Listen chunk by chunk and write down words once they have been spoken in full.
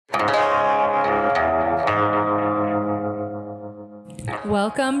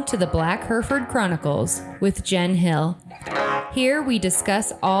Welcome to the Black Hereford Chronicles with Jen Hill. Here we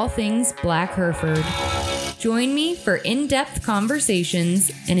discuss all things Black Hereford. Join me for in-depth conversations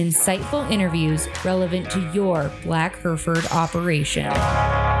and insightful interviews relevant to your Black Hereford operation.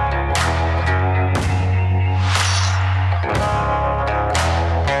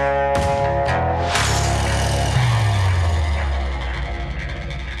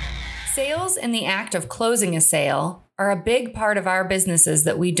 Sales and the act of closing a sale are a big part of our businesses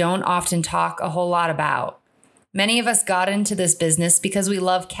that we don't often talk a whole lot about. Many of us got into this business because we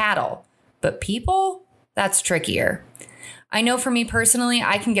love cattle, but people, that's trickier. I know for me personally,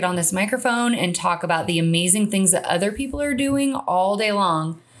 I can get on this microphone and talk about the amazing things that other people are doing all day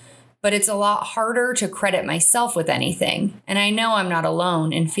long, but it's a lot harder to credit myself with anything. And I know I'm not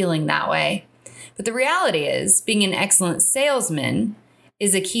alone in feeling that way. But the reality is, being an excellent salesman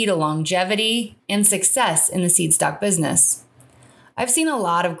is a key to longevity and success in the seed stock business. I've seen a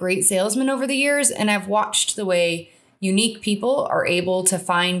lot of great salesmen over the years, and I've watched the way unique people are able to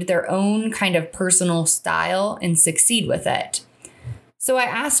find their own kind of personal style and succeed with it. So I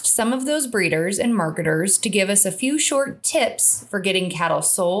asked some of those breeders and marketers to give us a few short tips for getting cattle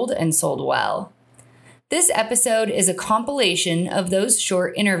sold and sold well. This episode is a compilation of those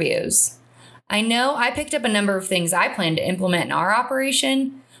short interviews. I know I picked up a number of things I plan to implement in our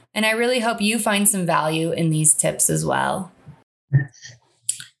operation, and I really hope you find some value in these tips as well.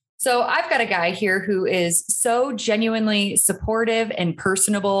 So I've got a guy here who is so genuinely supportive and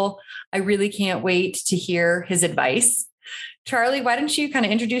personable. I really can't wait to hear his advice. Charlie, why don't you kind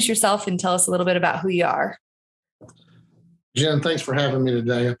of introduce yourself and tell us a little bit about who you are? Jen, thanks for having me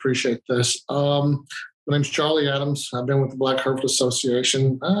today. I appreciate this. My name's Charlie Adams. I've been with the Black Hereford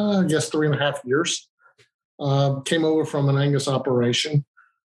Association, I guess 3.5 years. Came over from an Angus operation.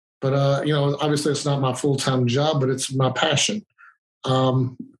 But, obviously it's not my full-time job, but it's my passion.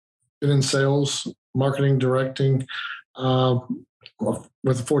 Been in sales, marketing, directing,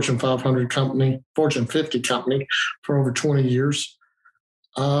 with a Fortune 500 company, Fortune 50 company for over 20 years.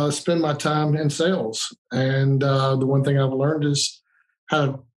 Spend my time in sales. And the one thing I've learned is how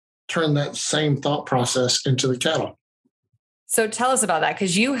to turn that same thought process into the cattle. So tell us about that,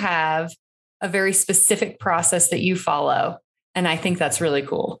 because you have a very specific process that you follow. And I think that's really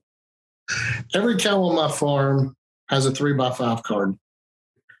cool. Every cow on my farm has a 3x5 card.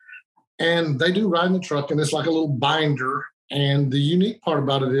 And they do ride in the truck, and it's like a little binder. And the unique part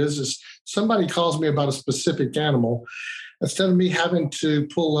about it is somebody calls me about a specific animal. Instead of me having to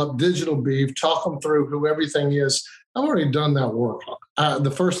pull up digital beef, talk them through who everything is, I've already done that work. The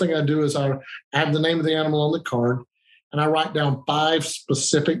first thing I do is I have the name of the animal on the card, and I write down 5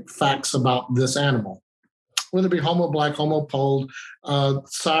 specific facts about this animal, whether it be homo black, homo polled,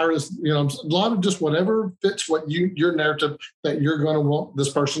 sire is, a lot of just whatever fits what your narrative that you're going to want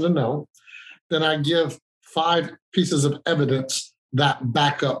this person to know. Then I give 5 pieces of evidence that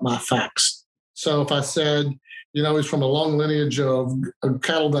back up my facts. So if I said, he's from a long lineage of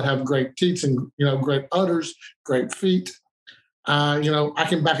cattle that have great teats and, great udders, great feet. I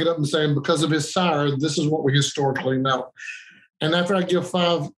can back it up and say, because of his sire, this is what we historically know. And after I give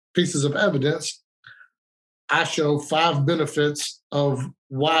 5 pieces of evidence, I show 5 benefits of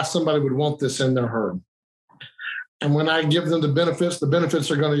why somebody would want this in their herd. And when I give them the benefits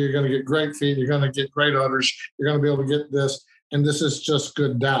are you're going to get great feet, you're going to get great udders, you're going to be able to get this, and this is just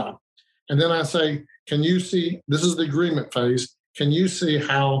good data. And then I say, can you see, this is the agreement phase, can you see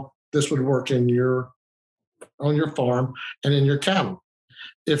how this would work on your farm and in your cattle?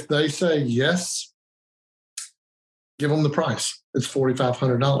 If they say yes, give them the price. It's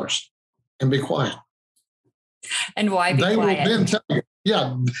 $4,500 and be quiet. And why be quiet?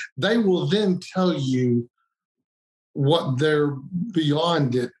 They will then tell you what they're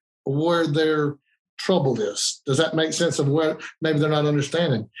beyond it, where their trouble is. Does that make sense of where maybe they're not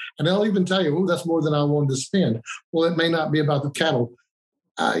understanding? And they'll even tell you, that's more than I wanted to spend. Well, it may not be about the cattle.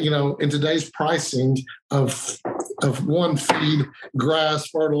 In today's pricing of one feed, grass,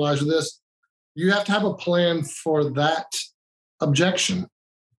 fertilizer, this, you have to have a plan for that objection.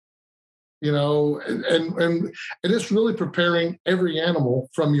 And it is really preparing every animal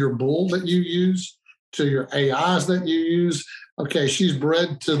from your bull that you use to your AIs that you use. Okay, she's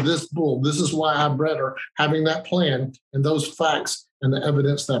bred to this bull. This is why I bred her. Having that plan and those facts and the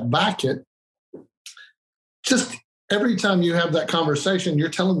evidence that back it. Just every time you have that conversation, you're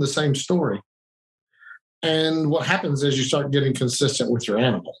telling the same story. And what happens is you start getting consistent with your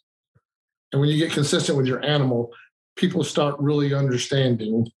animal. And when you get consistent with your animal, people start really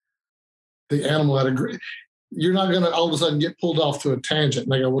understanding the animal at a. You're not going to all of a sudden get pulled off to a tangent.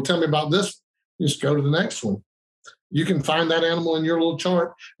 And they go, well, tell me about this. You just go to the next one. You can find that animal in your little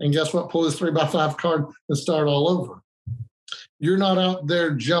chart, and guess what? Pull this 3x5 card and start all over. You're not out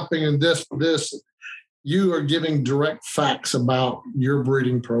there jumping in this. You are giving direct facts about your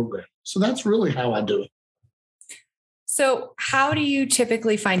breeding program. So that's really how I do it. So how do you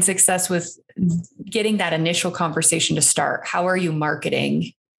typically find success with getting that initial conversation to start? How are you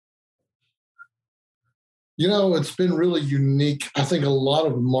marketing? It's been really unique. I think a lot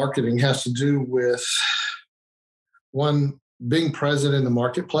of marketing has to do with, one, being present in the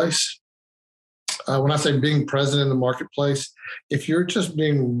marketplace. When I say being present in the marketplace, if you're just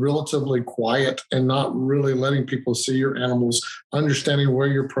being relatively quiet and not really letting people see your animals, understanding where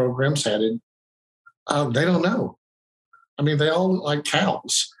your program's headed, they don't know. I mean, they all look like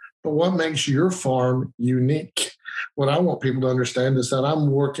cows. But what makes your farm unique? What I want people to understand is that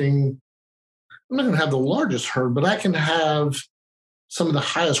I'm not going to have the largest herd, but I can have some of the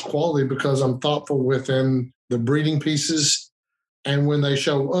highest quality because I'm thoughtful within the breeding pieces. And when they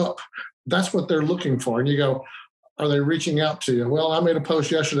show up, that's what they're looking for. And you go, are they reaching out to you? Well, I made a post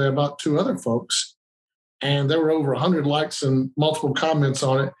yesterday about 2 other folks, and there were over 100 likes and multiple comments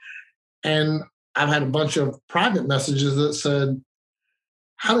on it. And I've had a bunch of private messages that said,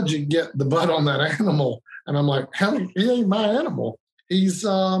 how did you get the butt on that animal? And I'm like, hell, he ain't my animal. He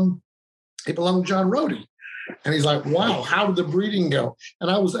belonged to John Rohde. And he's like, wow, how did the breeding go? And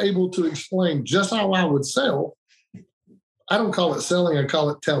I was able to explain just how I would sell. I don't call it selling, I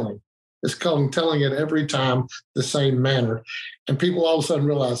call it telling. It's called telling it every time the same manner. And people all of a sudden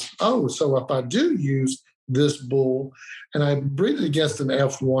realize, oh, so if I do use this bull and I breed it against an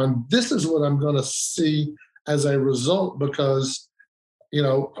F1, this is what I'm going to see as a result because,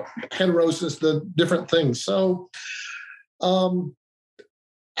 heterosis, the different things. So I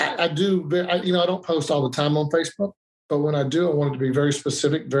don't post all the time on Facebook, but when I do, I want it to be very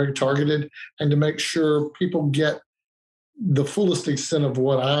specific, very targeted, and to make sure people get the fullest extent of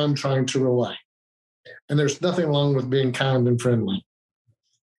what I'm trying to relay. And there's nothing wrong with being kind and friendly.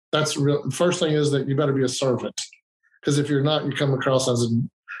 That's real. The first thing is that you better be a servant, because if you're not, you come across as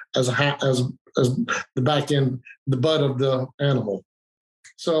the back end, the butt of the animal.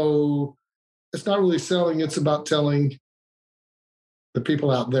 So it's not really selling. It's about telling the people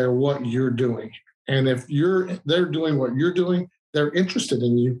out there what you're doing. And if they're doing what you're doing, they're interested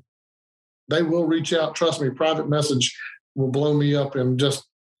in you. They will reach out. Trust me, private message will blow me up in just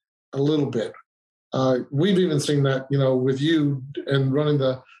a little bit. We've even seen that, with you and running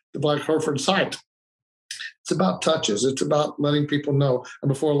the Black Hereford site. It's about touches. It's about letting people know. And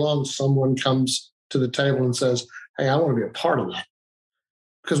before long, someone comes to the table and says, hey, I want to be a part of that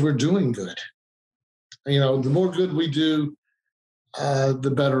because we're doing good. The more good we do,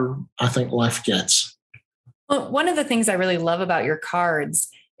 the better I think life gets. Well, one of the things I really love about your cards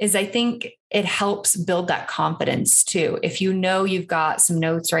is I think it helps build that confidence too. If you've got some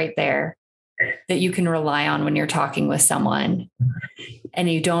notes right there that you can rely on when you're talking with someone and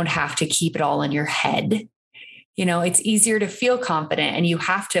you don't have to keep it all in your head, it's easier to feel confident, and you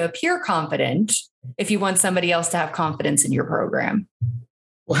have to appear confident if you want somebody else to have confidence in your program.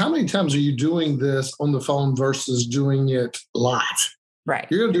 Well, how many times are you doing this on the phone versus doing it live? Right.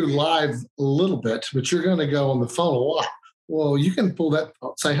 You're going to do live a little bit, but you're going to go on the phone a lot. Well, you can pull that,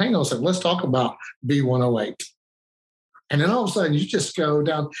 say, hang on a second, let's talk about B108. And then all of a sudden you just go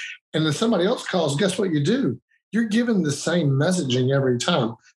down, and then somebody else calls. Guess what you do? You're given the same messaging every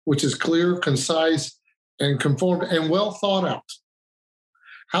time, which is clear, concise, and conformed and well thought out.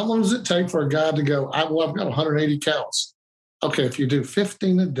 How long does it take for a guy to go, I've got 180 cows. Okay, if you do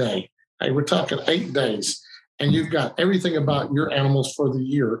 15 a day, hey, we're talking 8 days, and you've got everything about your animals for the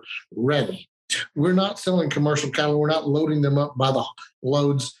year ready. We're not selling commercial cattle. We're not loading them up by the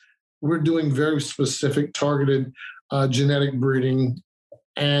loads. We're doing very specific, targeted genetic breeding.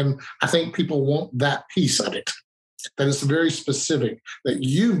 And I think people want that piece of it, that it's very specific, that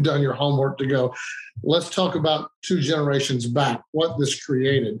you've done your homework to go, let's talk about 2 generations back, what this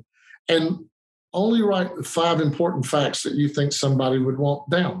created. And only write the 5 important facts that you think somebody would want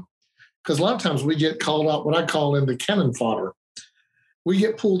down. Because a lot of times we get called out, what I call into cannon fodder. We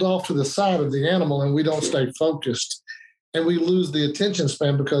get pulled off to the side of the animal and we don't stay focused. And we lose the attention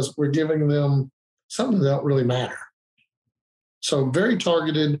span because we're giving them something that don't really matter. So very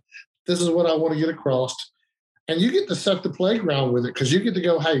targeted. This is what I want to get across. And you get to set the playground with it because you get to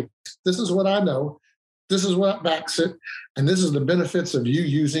go, hey, this is what I know. This is what backs it. And this is the benefits of you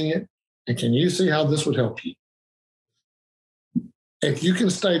using it. And can you see how this would help you? If you can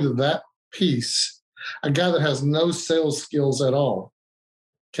stay to that piece, a guy that has no sales skills at all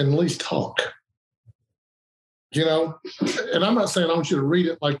can at least talk. And I'm not saying I want you to read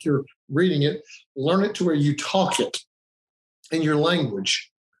it like you're reading it. Learn it to where you talk it in your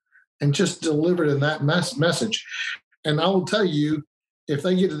language and just deliver it in that message. And I will tell you, if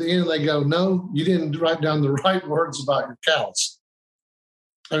they get to the end and they go, no, you didn't write down the right words about your cows.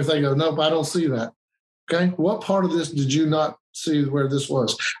 And if they go, nope, I don't see that. Okay, what part of this did you not see where this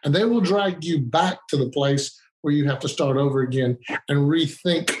was? And they will drag you back to the place where you have to start over again and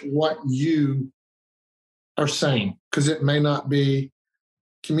rethink what you are saying, because it may not be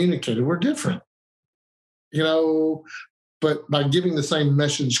communicated. We're different, but by giving the same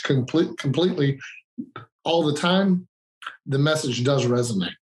message completely all the time, the message does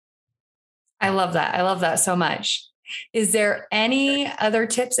resonate. I love that. I love that so much. Is there any other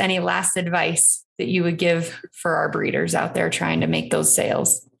tips, any last advice that you would give for our breeders out there trying to make those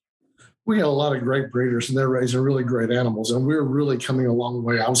sales? We got a lot of great breeders and they're raising really great animals, and we're really coming a long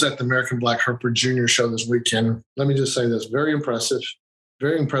way. I was at the American Black Hereford Junior show this weekend. Let me just say this, very impressive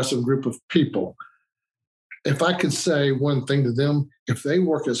group of people. If I could say one thing to them, if they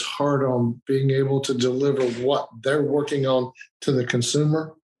work as hard on being able to deliver what they're working on to the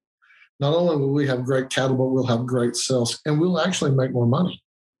consumer, not only will we have great cattle, but we'll have great sales and we'll actually make more money.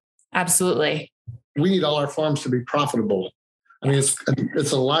 Absolutely. We need all our farms to be profitable. I mean,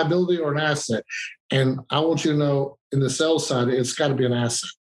 it's a liability or an asset. And I want you to know, in the sales side, it's got to be an asset.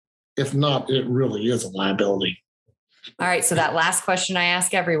 If not, it really is a liability. All right. So that last question I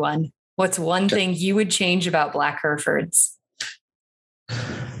ask everyone, what's one thing you would change about Black Herefords?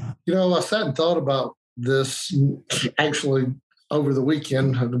 I sat and thought about this actually over the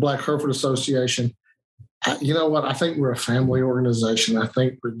weekend, the Black Hereford Association. You know what? I think we're a family organization. I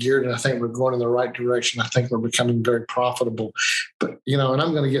think we're geared and I think we're going in the right direction. I think we're becoming very profitable. But, and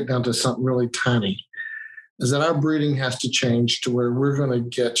I'm going to get down to something really tiny, is that our breeding has to change to where we're going to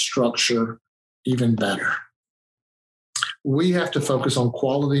get structure even better. We have to focus on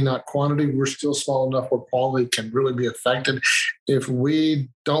quality, not quantity. We're still small enough where quality can really be affected. If we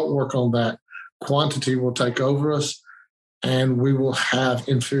don't work on that, quantity will take over us and we will have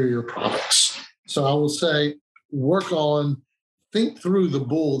inferior products. So I will say, think through the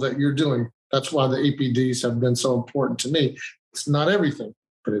bull that you're doing. That's why the EPDs have been so important to me. It's not everything,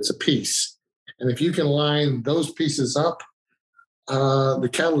 but it's a piece. And if you can line those pieces up, the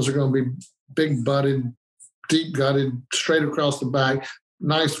cattle are going to be big butted, deep gutted, straight across the back,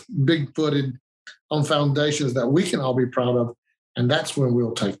 nice, big footed on foundations that we can all be proud of. And that's when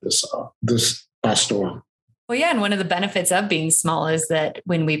we'll take this by storm. Well, yeah. And one of the benefits of being small is that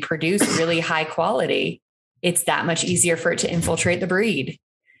when we produce really high quality, it's that much easier for it to infiltrate the breed.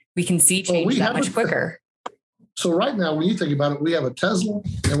 We can see change that much quicker. So right now, when you think about it, we have a Tesla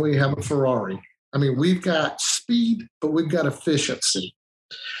and we have a Ferrari. I mean, we've got speed, but we've got efficiency.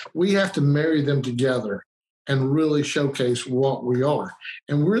 We have to marry them together and really showcase what we are.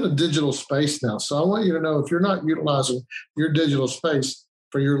 And we're in a digital space now. So I want you to know, if you're not utilizing your digital space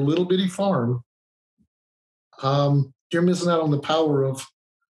for your little bitty farm, you're missing out on the power of,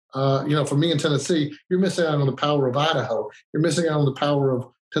 for me in Tennessee, you're missing out on the power of Idaho. You're missing out on the power of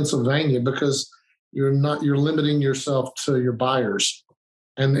Pennsylvania because you're limiting yourself to your buyers,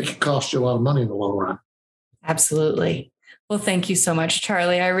 and it can cost you a lot of money in the long run. Absolutely. Well, thank you so much,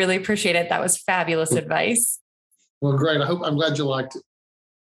 Charlie. I really appreciate it. That was fabulous advice. Well, great. I'm glad you liked it.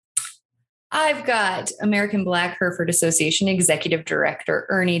 I've got American Black Hereford Association Executive Director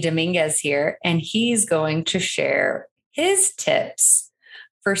Ernie Dominguez here, and he's going to share his tips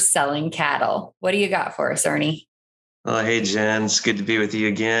for selling cattle. What do you got for us, Ernie? Hey, Jen. It's good to be with you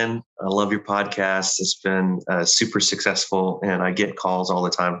again. I love your podcast. It's been super successful, and I get calls all the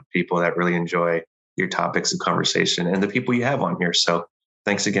time from people that really enjoy your topics of conversation and the people you have on here. So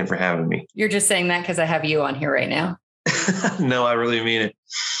thanks again for having me. You're just saying that because I have you on here right now. No, I really mean it.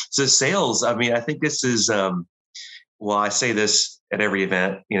 So sales, I think this is, I say this at every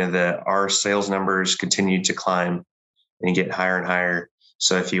event, our sales numbers continue to climb and get higher and higher.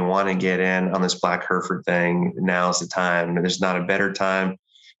 So if you want to get in on this Black Hereford thing, now's the time. There's not a better time.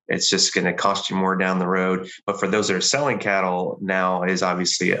 It's just going to cost you more down the road. But for those that are selling cattle, now is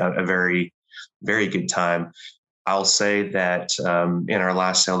obviously a very, very good time. I'll say that in our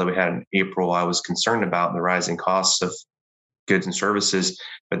last sale that we had in April, I was concerned about the rising costs of goods and services,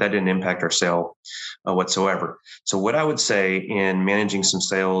 but that didn't impact our sale whatsoever. So what I would say in managing some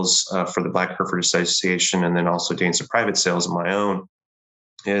sales for the Black Hereford Association, and then also doing some private sales of my own,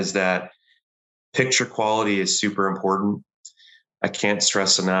 is that picture quality is super important. I can't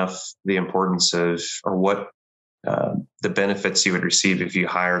stress enough the importance of, or what the benefits you would receive if you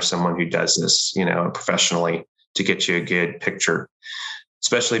hire someone who does this, professionally, to get you a good picture,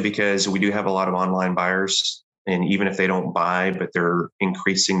 especially because we do have a lot of online buyers. And even if they don't buy, but they're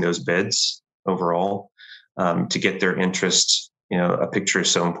increasing those bids overall to get their interest. A picture is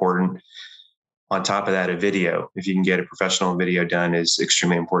so important. On top of that, a video, if you can get a professional video done, is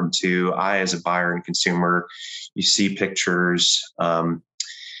extremely important too. I, as a buyer and consumer, you see pictures.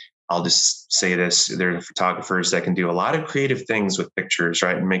 I'll just say this, there are photographers that can do a lot of creative things with pictures,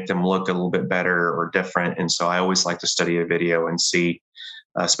 right? And make them look a little bit better or different. And so I always like to study a video and see,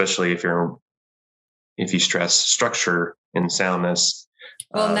 especially if you stress structure and soundness.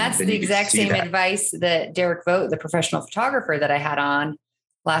 Well, and that's the exact same advice that Derek Vogt, the professional photographer that I had on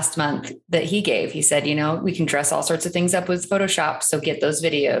last month, that he gave. He said, we can dress all sorts of things up with Photoshop. So get those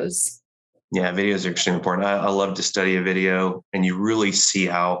videos. Yeah, videos are extremely important. I love to study a video, and you really see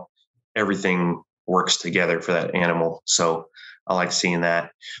how everything works together for that animal. So I like seeing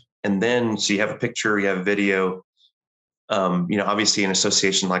that. And then, so you have a picture, you have a video. Obviously an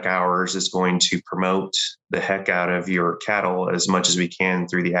association like ours is going to promote the heck out of your cattle as much as we can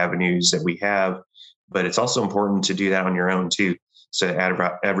through the avenues that we have. But it's also important to do that on your own too. So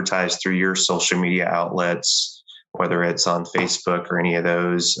advertise through your social media outlets, whether it's on Facebook or any of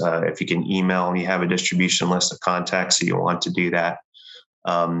those. If you can email and you have a distribution list of contacts, so you want to do that.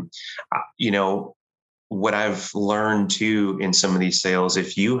 What I've learned too in some of these sales,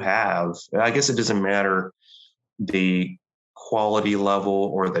 if you have, I guess it doesn't matter the quality level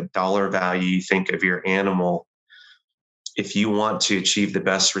or the dollar value you think of your animal. If you want to achieve the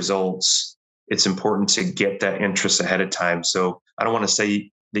best results, it's important to get that interest ahead of time. So I don't want to say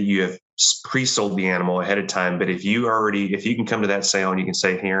that you have pre-sold the animal ahead of time, but if you can come to that sale and you can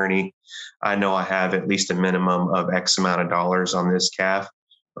say, hey, Ernie, I know I have at least a minimum of X amount of dollars on this calf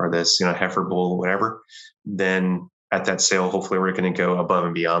or this, heifer, bull, whatever, then at that sale, hopefully we're going to go above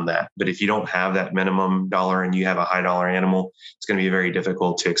and beyond that. But if you don't have that minimum dollar and you have a high dollar animal, it's going to be very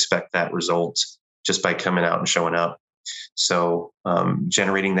difficult to expect that result just by coming out and showing up. So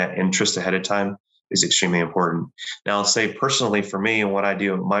generating that interest ahead of time is extremely important. Now, I'll say personally for me, and what I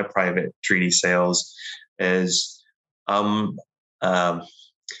do in my private treaty sales is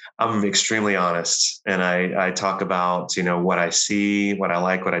I'm extremely honest, and I talk about, what I see, what I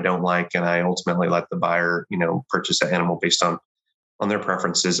like, what I don't like, and I ultimately let the buyer, purchase the animal based on their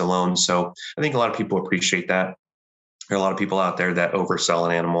preferences alone. So I think a lot of people appreciate that. There are a lot of people out there that oversell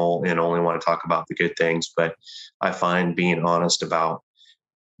an animal and only want to talk about the good things, but I find being honest about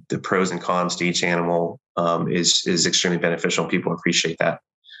the pros and cons to each animal is extremely beneficial. People appreciate that.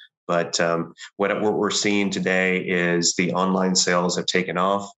 But what we're seeing today is the online sales have taken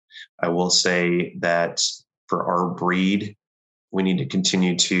off. I will say that for our breed, we need to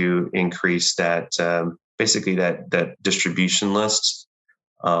continue to increase that, basically that distribution list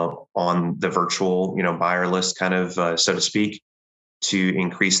on the virtual, buyer list, kind of, so to speak, to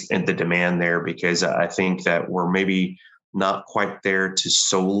increase the demand there, because I think that we're maybe not quite there to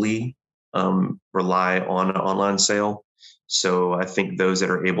solely rely on an online sale. So I think those that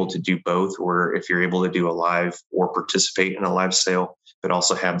are able to do both, or if you're able to do a live or participate in a live sale, but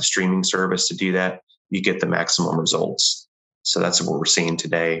also have the streaming service to do that, you get the maximum results. So that's what we're seeing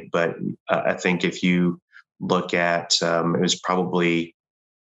today. But I think if you look at, it was probably,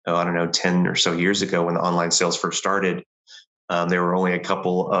 10 or so years ago when the online sales first started, there were only a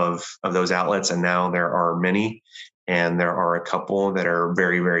couple of those outlets, and now there are many. And there are a couple that are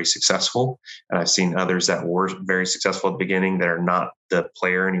very, very successful. And I've seen others that were very successful at the beginning that are not the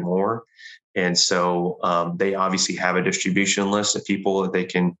player anymore. And so they obviously have a distribution list of people that they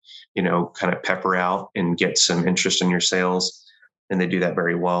can, kind of pepper out and get some interest in your sales. And they do that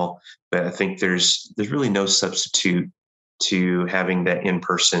very well. But I think there's really no substitute to having that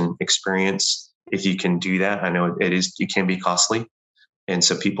in-person experience. If you can do that, I know it can be costly. And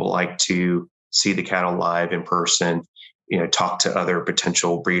so people like to see the cattle live in person, talk to other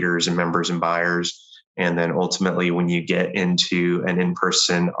potential breeders and members and buyers. And then ultimately, when you get into an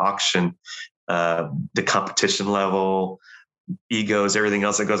in-person auction, the competition level, egos, everything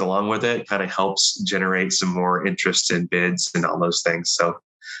else that goes along with it kind of helps generate some more interest in bids and all those things. So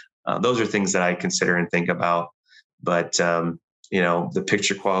those are things that I consider and think about. But the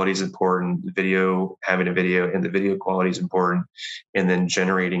picture quality is important, having a video and the video quality is important, and then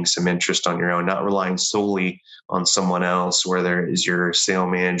generating some interest on your own, not relying solely on someone else, whether it is your sale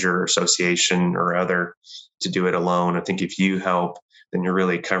manager or association or other, to do it alone. I think if you help, then you're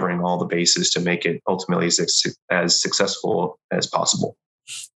really covering all the bases to make it ultimately as successful as possible.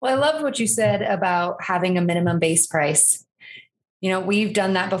 Well, I love what you said about having a minimum base price. We've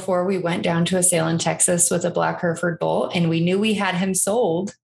done that before. We went down to a sale in Texas with a black Hereford bull, and we knew we had him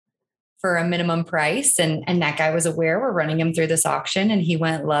sold for a minimum price. And that guy was aware we're running him through this auction, and he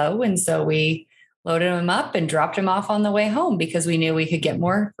went low. And so we loaded him up and dropped him off on the way home because we knew we could get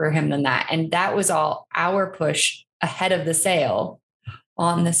more for him than that. And that was all our push ahead of the sale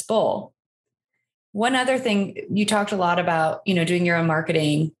on this bull. One other thing, you talked a lot about, doing your own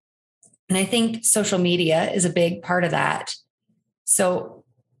marketing. And I think social media is a big part of that. So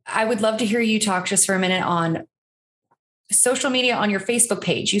I would love to hear you talk just for a minute on social media on your Facebook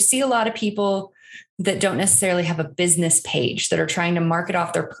page. You see a lot of people that don't necessarily have a business page that are trying to market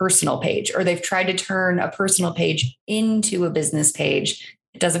off their personal page, or they've tried to turn a personal page into a business page.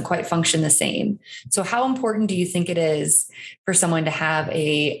 It doesn't quite function the same. So how important do you think it is for someone to have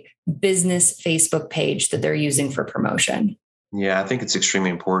a business Facebook page that they're using for promotion? Yeah, I think it's extremely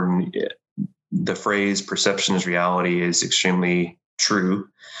important. The phrase perception is reality is extremely true.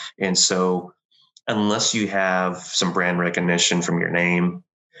 And so unless you have some brand recognition from your name,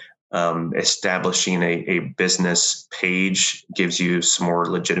 establishing a business page gives you some more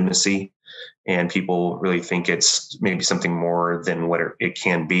legitimacy, and people really think it's maybe something more than what it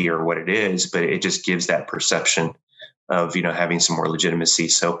can be or what it is, but it just gives that perception of, having some more legitimacy.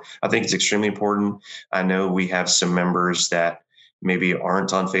 So I think it's extremely important. I know we have some members that maybe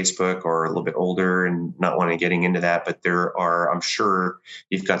aren't on Facebook or a little bit older and not wanting getting into that, but there are, I'm sure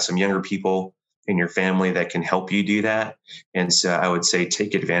you've got some younger people in your family that can help you do that. And so I would say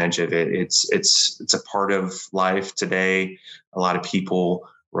take advantage of it. It's a part of life today. A lot of people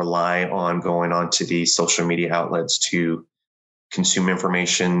rely on going onto these social media outlets to consume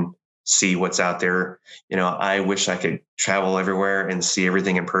information, see what's out there. I wish I could travel everywhere and see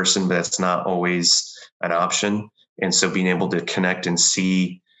everything in person, but that's not always an option. And so being able to connect and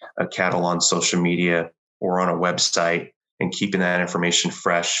see a cattle on social media or on a website and keeping that information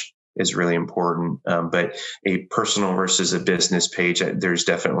fresh is really important. But a personal versus a business page, there's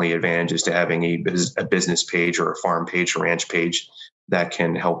definitely advantages to having a business page or a farm page or ranch page that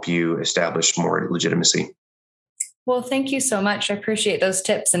can help you establish more legitimacy. Well, thank you so much. I appreciate those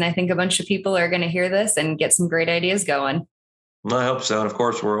tips. And I think a bunch of people are going to hear this and get some great ideas going. Well, I hope so. And of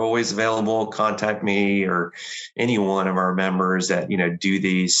course, we're always available. Contact me or any one of our members that, do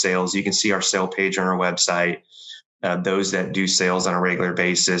these sales. You can see our sale page on our website. Those that do sales on a regular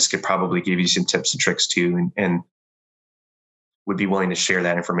basis could probably give you some tips and tricks too, and would be willing to share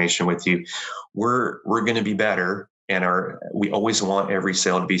that information with you. We're going to be better, and we always want every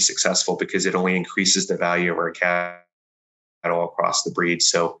sale to be successful because it only increases the value of our cattle across the breed.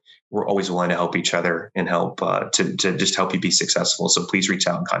 So we're always willing to help each other and help to just help you be successful. So please reach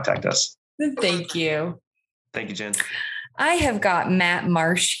out and contact us. Thank you. Thank you, Jen. I have got Matt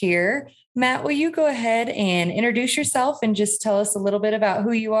Marsh here. Matt, will you go ahead and introduce yourself and just tell us a little bit about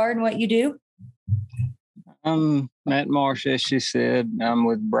who you are and what you do? I'm Matt Marsh, as she said. I'm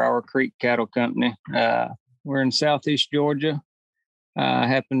with Brower Creek Cattle Company. We're in Southeast Georgia. I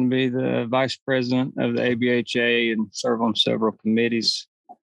happen to be the vice president of the ABHA and serve on several committees.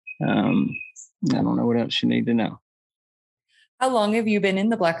 I don't know what else you need to know. How long have you been in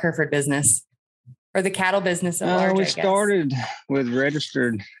the Black Hereford business or the cattle business at large? We started with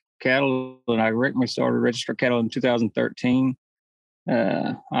registered cattle, and I reckon we started registered cattle in 2013.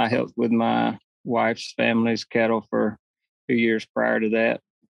 I helped with my wife's family's cattle for 2 years prior to that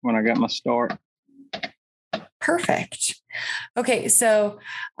when I got my start. Perfect. Okay, so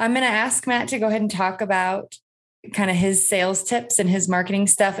I'm going to ask Matt to go ahead and talk about kind of his sales tips and his marketing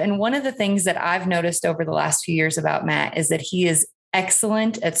stuff. And one of the things that I've noticed over the last few years about Matt is that he is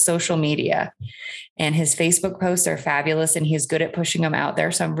excellent at social media, and his Facebook posts are fabulous, and he's good at pushing them out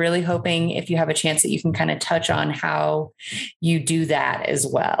there. So I'm really hoping if you have a chance that you can kind of touch on how you do that as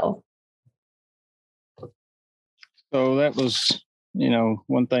well. So that was,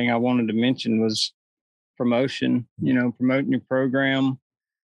 one thing I wanted to mention was promotion, promoting your program,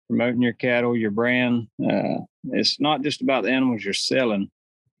 promoting your cattle, your brand. It's not just about the animals you're selling,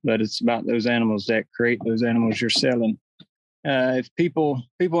 but it's about those animals that create those animals you're selling. If people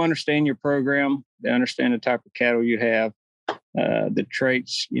understand your program, they understand the type of cattle you have, the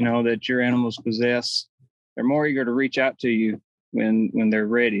traits, that your animals possess, they're more eager to reach out to you when they're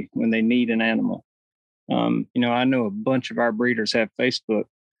ready, when they need an animal. I know a bunch of our breeders have Facebook,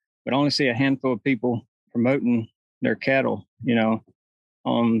 but I only see a handful of people promoting their cattle,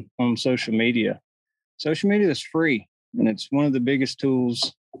 on social media. Social media is free, and it's one of the biggest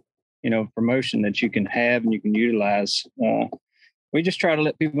tools, promotion that you can have and you can utilize. We just try to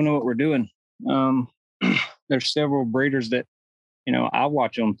let people know what we're doing. There's several breeders that, I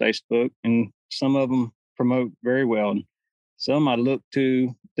watch on Facebook, and some of them promote very well. And some I look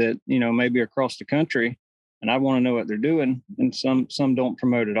to that, maybe across the country, and I want to know what they're doing. And some don't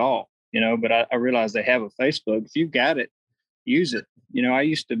promote at all, but I realize they have a Facebook. If you've got it, use it. You know, I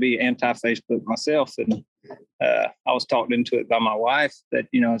used to be anti-Facebook myself, and I was talked into it by my wife that,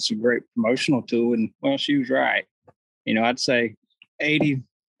 you know, it's a great promotional tool. And well, she was right. You know, I'd say 85%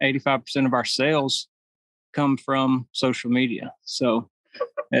 of our sales come from social media. So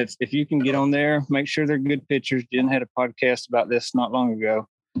if you can get on there, make sure they're good pictures. Jen had a podcast about this not long ago.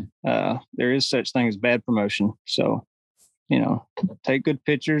 There is such thing as bad promotion. So, you know, take good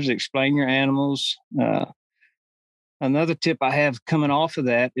pictures, explain your animals. Another tip I have coming off of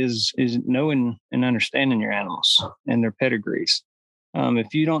that is knowing and understanding your animals and their pedigrees.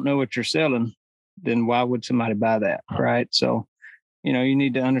 If you don't know what you're selling, then why would somebody buy that, right? So, you know, you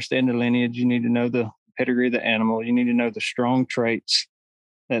need to understand the lineage. You need to know the pedigree of the animal. You need to know the strong traits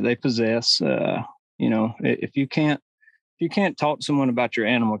that they possess. You know, if you can't talk to someone about your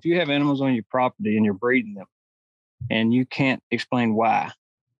animal, if you have animals on your property and you're breeding them, and you can't explain why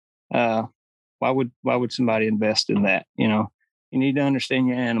would somebody invest in that? You know, you need to understand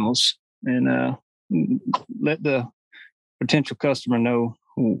your animals and let the potential customer know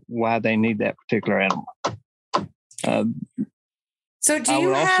why they need that particular animal. So do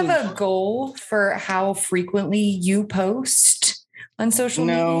you have a goal for how frequently you post on social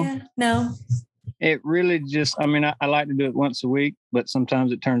media? No. It really just, I mean, I like to do it once a week, but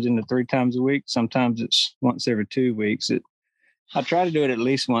sometimes it turns into 3 times a week. Sometimes it's once every 2 weeks. I try to do it at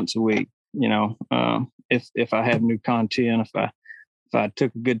least once a week. You know, if I have new content, if I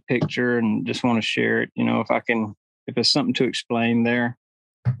took a good picture and just want to share it, you know, if there's something to explain there,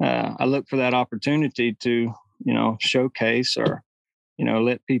 I look for that opportunity to, you know, showcase or, you know,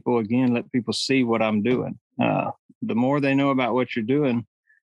 let people see what I'm doing. The more they know about what you're doing,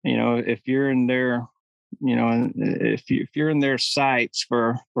 you know, if you're in their, you know, if you're in their sights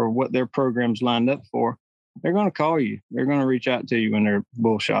for what their program's lined up for, they're going to call you. They're going to reach out to you when they're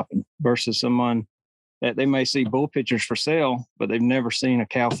bull shopping versus someone that they may see bull pictures for sale, but they've never seen a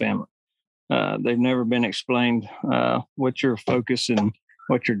cow family. They've never been explained what your focus and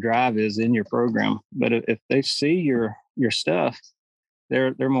what your drive is in your program. But if they see your stuff,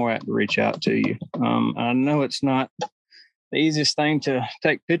 they're more apt to reach out to you. I know it's not the easiest thing to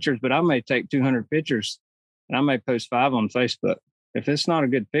take pictures, but I may take 200 pictures and I may post 5 on Facebook. If it's not a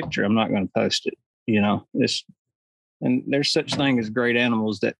good picture, I'm not going to post it. You know, and there's such thing as great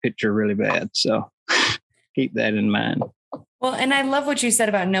animals that picture really bad. So keep that in mind. Well, and I love what you said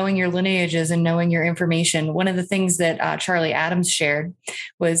about knowing your lineages and knowing your information. One of the things that Charlie Adams shared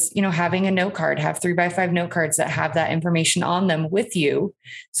was, you know, having a note card, have 3x5 note cards that have that information on them with you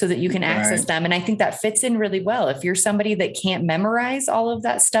so that you can access them. And I think that fits in really well. If you're somebody that can't memorize all of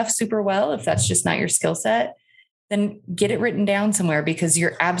that stuff super well, if that's just not your skill set, then get it written down somewhere, because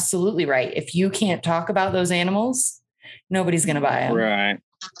you're absolutely right. If you can't talk about those animals, nobody's going to buy them. Right.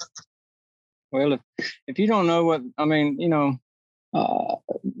 Well, if you don't know what, I mean, you know,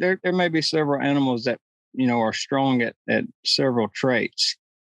 there may be several animals that, you know, are strong at several traits,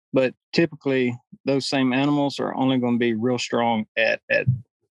 but typically those same animals are only going to be real strong at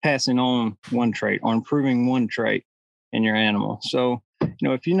passing on one trait or improving one trait in your animal. So, you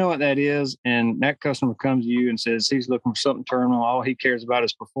know, if you know what that is and that customer comes to you and says he's looking for something terminal, all he cares about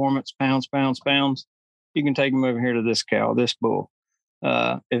is performance, pounds, you can take him over here to this cow, this bull.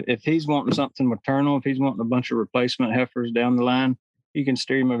 If he's wanting something maternal, if he's wanting a bunch of replacement heifers down the line, you can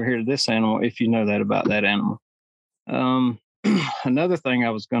steer him over here to this animal if you know that about that animal. Another thing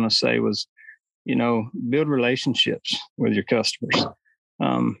I was going to say was, you know, build relationships with your customers.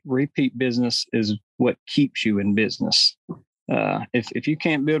 Repeat business is what keeps you in business. If you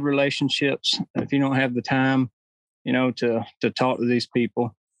can't build relationships, if you don't have the time, you know, to talk to these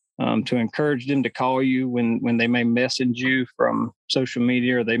people, to encourage them to call you when they may message you from social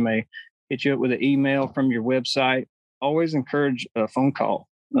media, or they may hit you up with an email from your website, always encourage a phone call.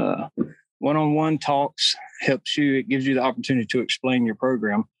 One-on-one talks helps you. It gives you the opportunity to explain your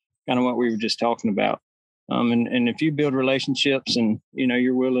program, kind of what we were just talking about. And if you build relationships and, you know,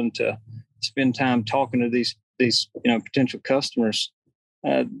 you're willing to spend time talking to these, you know, potential customers,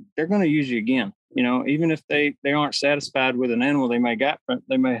 they're going to use you again. You know, even if they aren't satisfied with an animal they may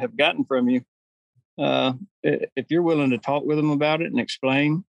have gotten from you, if you're willing to talk with them about it and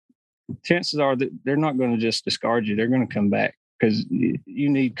explain, chances are that they're not going to just discard you. They're going to come back, because you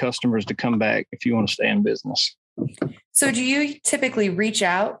need customers to come back if you want to stay in business. So do you typically reach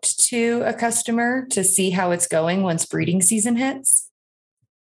out to a customer to see how it's going once breeding season hits?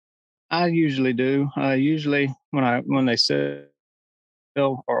 I usually do. Usually when they sell,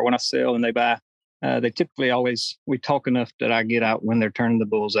 or when I sell and they buy, they typically we talk enough that I get out when they're turning the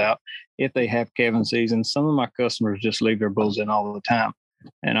bulls out. If they have calving season, some of my customers just leave their bulls in all the time.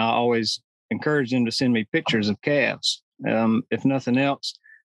 And I always encourage them to send me pictures of calves. If nothing else,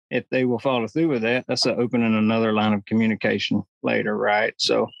 if they will follow through with that, that's opening another line of communication later, right?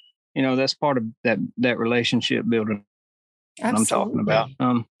 So, that's part of that relationship building I'm talking about.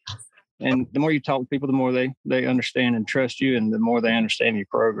 And the more you talk to people, the more they understand and trust you, and the more they understand your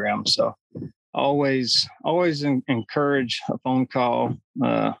program. So always encourage a phone call,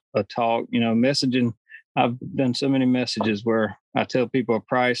 a talk, messaging. I've done so many messages where I tell people a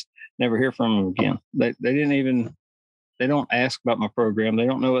price, never hear from them again. They don't ask about my program. They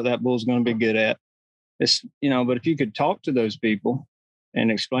don't know what that bull's going to be good at. It's, but if you could talk to those people and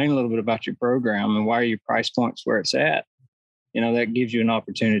explain a little bit about your program and why your price point's where it's at, that gives you an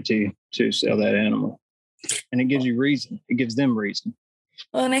opportunity to sell that animal. And it gives you reason. It gives them reason.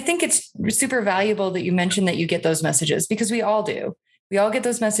 Well, and I think it's super valuable that you mentioned that you get those messages, because we all do. We all get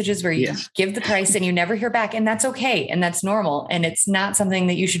those messages where you give the price and you never hear back, and that's okay. And that's normal. And it's not something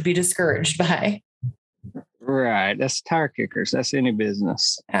that you should be discouraged by. Right. That's tire kickers. That's any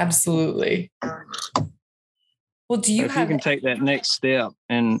business. Absolutely. Well, if you can take that next step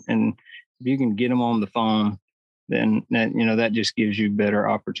and if you can get them on the phone, then that just gives you better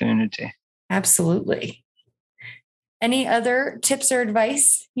opportunity. Absolutely. Any other tips or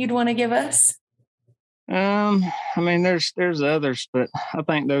advice you'd want to give us? There's others, but I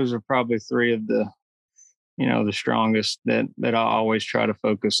think those are probably three of the strongest that I always try to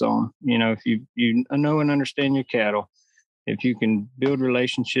focus on. If you know and understand your cattle, if you can build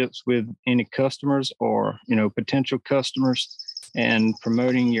relationships with any customers or, potential customers, and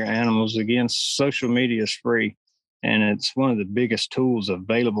promoting your animals. Again, social media is free, and it's one of the biggest tools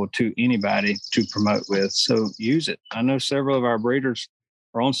available to anybody to promote with. So use it. I know several of our breeders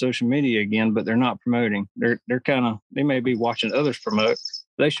are on social media again, but they're not promoting. They may be watching others promote.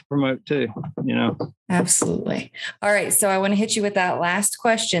 They should promote too, Absolutely. All right. So I want to hit you with that last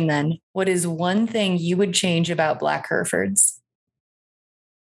question then. What is one thing you would change about Black Herefords?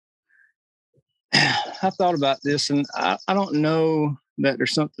 I thought about this, and I don't know that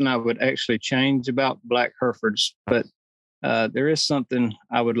there's something I would actually change about Black Herefords, but there is something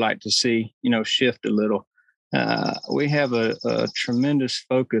I would like to see, shift a little. We have a tremendous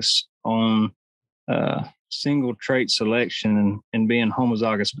focus on single trait selection and being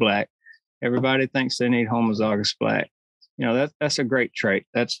homozygous black. Everybody thinks they need homozygous black. That's a great trait.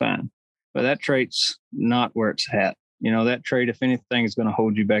 That's fine. But that trait's not where it's at. That trait, if anything, is going to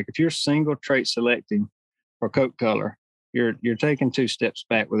hold you back. If you're single trait selecting for coat color, you're taking 2 steps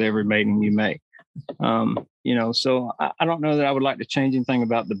back with every mating you make. So I don't know that I would like to change anything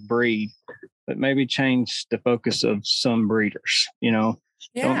about the breed, but maybe change the focus of some breeders.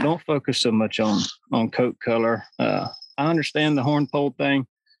 Don't focus so much on coat color. I understand the horn pole thing,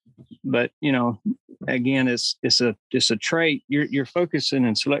 but again, it's a trait. You're focusing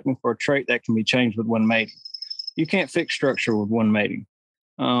and selecting for a trait that can be changed with one mating. You can't fix structure with one mating.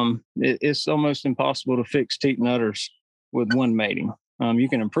 It's almost impossible to fix teat and udders with one mating. You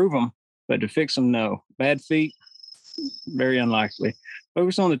can improve them, but to fix them, no. Bad feet, very unlikely.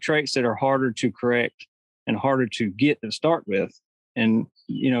 Focus on the traits that are harder to correct and harder to get to start with. And,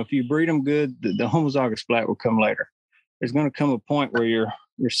 if you breed them good, the homozygous black will come later. There's going to come a point where you're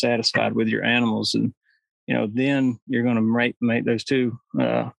satisfied with your animals. And, then you're going to make those two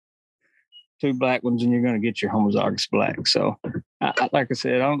black ones, and you're going to get your homozygous black. So like I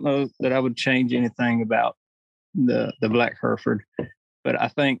said, I don't know that I would change anything about the Black Hereford, but I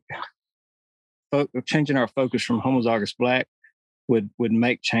think changing our focus from homozygous black would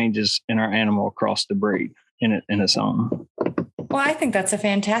make changes in our animal across the breed in its own. Well, I think that's a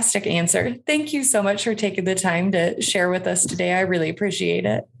fantastic answer. Thank you so much for taking the time to share with us today. I really appreciate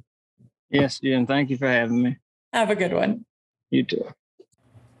it. Yes, Jen, thank you for having me. Have a good one. You too.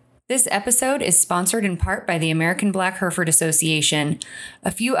 This episode is sponsored in part by the American Black Hereford Association.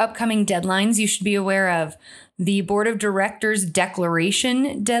 A few upcoming deadlines you should be aware of. The Board of Directors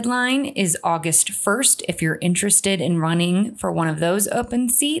declaration deadline is August 1st if you're interested in running for one of those open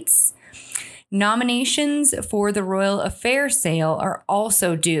seats. Nominations for the Royal Affair sale are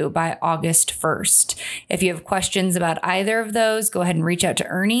also due by August 1st. If you have questions about either of those, go ahead and reach out to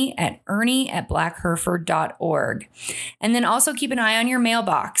Ernie at blackhereford.org. And then also keep an eye on your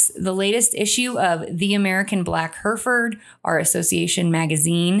mailbox. The latest issue of The American Black Hereford, our association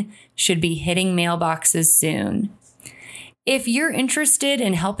magazine, should be hitting mailboxes soon. If you're interested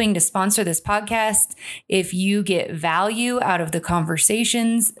in helping to sponsor this podcast, if you get value out of the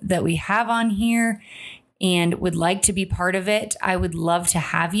conversations that we have on here and would like to be part of it, I would love to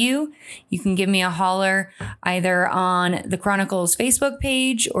have you. You can give me a holler either on the Chronicles Facebook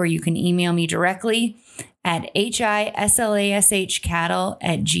page, or you can email me directly at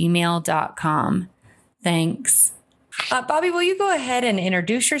hislashcattle@gmail.com. Thanks. Bobby, will you go ahead and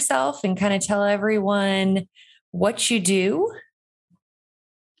introduce yourself and kind of tell everyone what you do?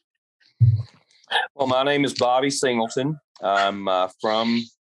 Well, my name is Bobby Singleton. I'm from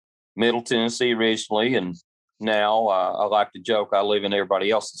Middle Tennessee originally, and now I like to joke I live in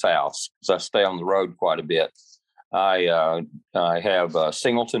everybody else's house because I stay on the road quite a bit. I have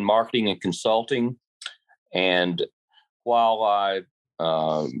Singleton Marketing and Consulting, and while I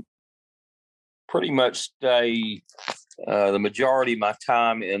pretty much stay the majority of my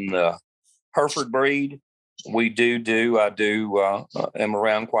time in the Hereford breed, am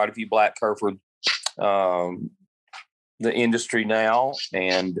around quite a few black Hereford, the industry now,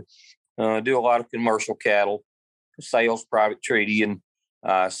 and do a lot of commercial cattle sales, private treaty, and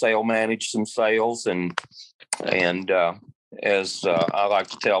sale manage some sales. And as I like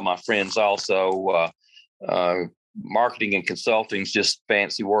to tell my friends also, marketing and consulting is just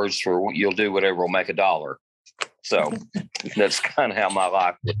fancy words for you'll do whatever will make a dollar. So that's kind of how my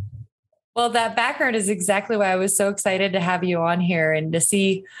life is. Well, that background is exactly why I was so excited to have you on here and to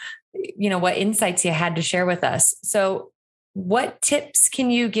see, what insights you had to share with us. So what tips can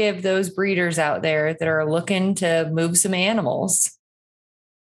you give those breeders out there that are looking to move some animals?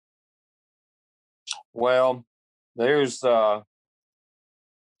 Well, there's,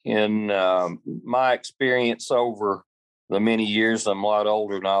 in my experience over the many years, I'm a lot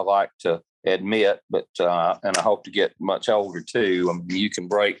older than I like to admit, but and I hope to get much older too. I mean, you can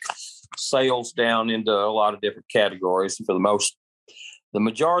break sales down into a lot of different categories. For the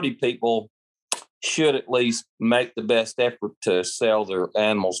majority of people should at least make the best effort to sell their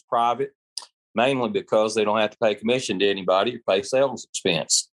animals private, mainly because they don't have to pay commission to anybody or pay sales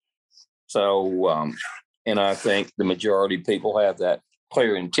expense. So, and I think the majority of people have that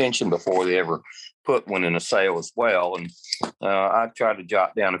clear intention before they ever put one in a sale as well. And I try to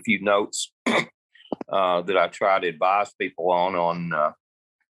jot down a few notes that I try to advise people on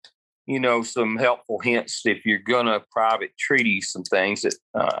some helpful hints if you're going to private treaty some things that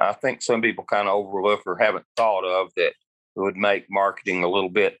I think some people kind of overlook or haven't thought of that would make marketing a little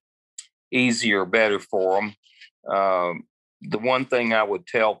bit easier, better for them. The one thing I would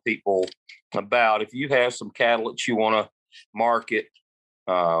tell people about, if you have some cattle that you want to market,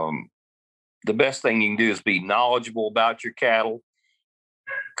 the best thing you can do is be knowledgeable about your cattle,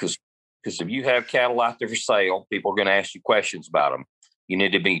 because if you have cattle out there for sale, people are going to ask you questions about them. You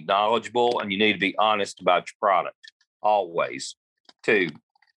need to be knowledgeable and you need to be honest about your product always, too.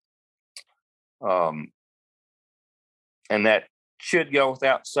 And that should go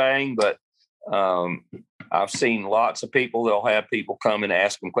without saying, but I've seen lots of people, they'll have people come and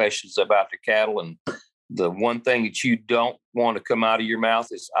ask them questions about their cattle. And the one thing that you don't want to come out of your mouth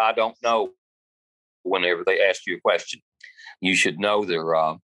is, I don't know, whenever they ask you a question. You should know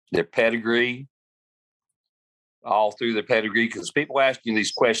their pedigree, all through their pedigree, because people asking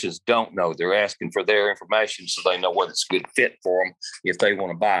these questions don't know. They're asking for their information so they know whether it's a good fit for them if they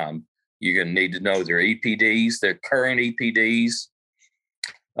want to buy them. You're going to need to know their EPDs, their current EPDs.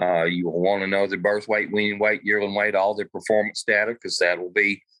 You will want to know their birth weight, weaning weight, yearling weight, all their performance data, because that will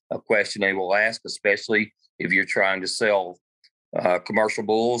be a question they will ask, especially if you're trying to sell commercial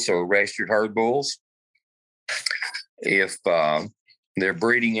bulls or registered herd bulls. If they're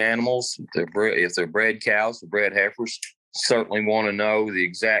breeding animals, if they're bred cows or bred heifers, certainly want to know the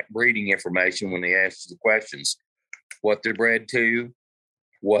exact breeding information when they ask you the questions. What they're bred to,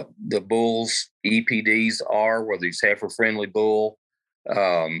 what the bull's EPDs are, whether he's heifer-friendly bull,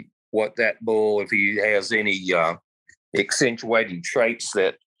 what that bull, if he has any accentuating traits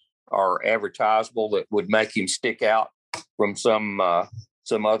that are advertisable that would make him stick out from some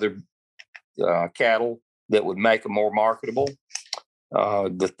other cattle that would make them more marketable.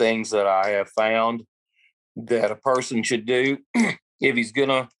 The things that I have found that a person should do if he's going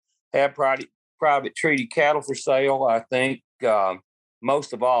to have private treaty cattle for sale, I think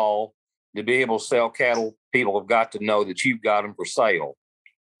most of all, to be able to sell cattle, people have got to know that you've got them for sale.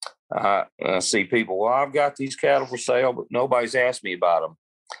 I see people, well, I've got these cattle for sale, but nobody's asked me about them.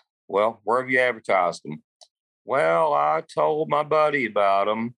 Well, where have you advertised them? Well, I told my buddy about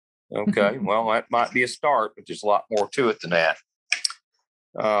them. Okay, well, that might be a start, but there's a lot more to it than that.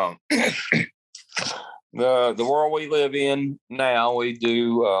 The world we live in now, we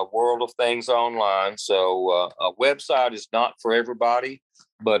do a world of things online. So a website is not for everybody,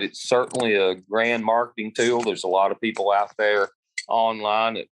 but it's certainly a grand marketing tool. There's a lot of people out there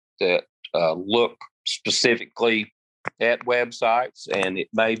online that look specifically at websites, and it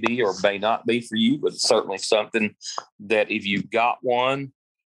may be or may not be for you, but it's certainly something that if you've got one,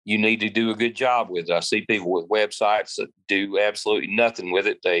 you need to do a good job with. I see people with websites that do absolutely nothing with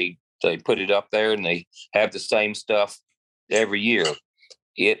it. They they put it up there and they have the same stuff every year.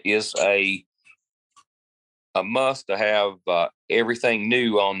 It is a must to have everything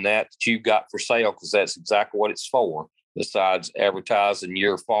new on that you've got for sale, because that's exactly what it's for. Besides advertising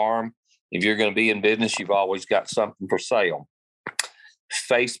your farm, if you're going to be in business, you've always got something for sale.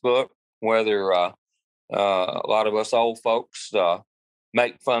 Facebook, whether a lot of us old folks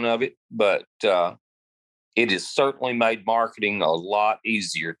make fun of it, but it has certainly made marketing a lot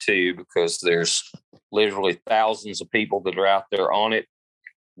easier too, because there's literally thousands of people that are out there on it.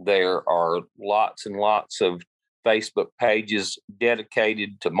 There are lots and lots of Facebook pages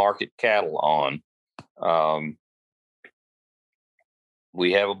dedicated to market cattle on.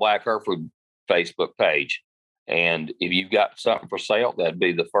 We have a Black Hereford Facebook page. And if you've got something for sale, that'd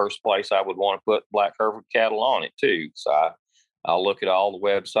be the first place I would want to put Black Hereford cattle on it too. So I'll look at all the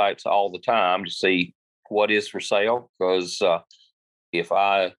websites all the time to see what is for sale, because if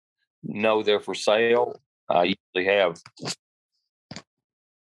I know they're for sale, I usually have.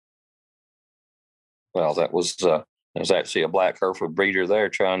 Well, that was there's actually a Black Hereford breeder there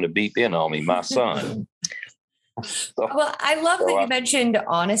trying to beep in on me, my son. Well, I love that you mentioned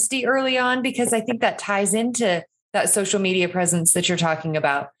honesty early on, because I think that ties into that social media presence that you're talking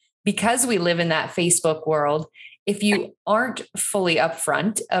about. Because we live in that Facebook world, if you aren't fully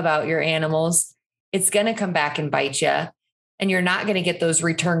upfront about your animals, it's going to come back and bite you. And you're not going to get those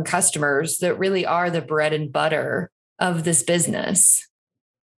return customers that really are the bread and butter of this business.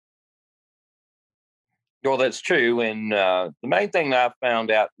 Well, that's true. And the main thing that I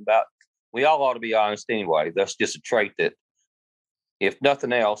found out about, we all ought to be honest anyway. That's just a trait that, if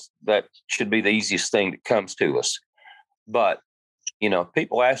nothing else, that should be the easiest thing that comes to us. But,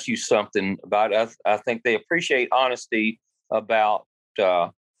 people ask you something about us. I think they appreciate honesty about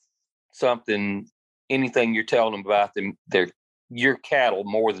something, anything you're telling them about them, your cattle,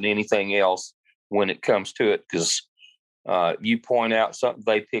 more than anything else when it comes to it. Because you point out something,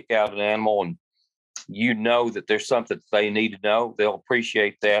 they pick out an animal, and that there's something they need to know. They'll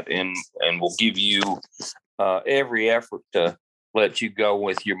appreciate that and will give you every effort to let you go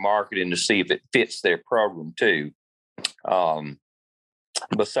with your marketing to see if it fits their program too.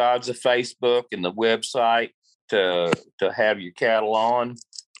 Besides the Facebook and the website to have your cattle on,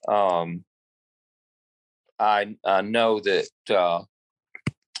 I know that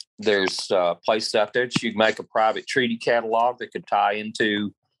there's places out there that you can make a private treaty catalog that could tie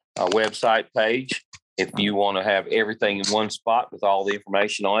into a website page. If you want to have everything in one spot with all the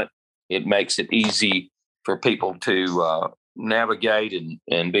information on it, it makes it easy for people to navigate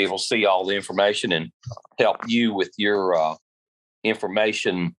and be able to see all the information and help you with your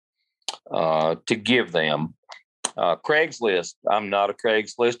information to give them. Craigslist. I'm not a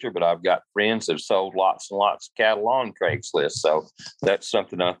Craigslister, but I've got friends that have sold lots and lots of cattle on Craigslist. So that's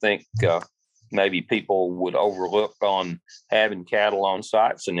something I think maybe people would overlook on having cattle on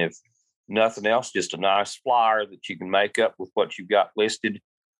sites. And if nothing else, just a nice flyer that you can make up with what you've got listed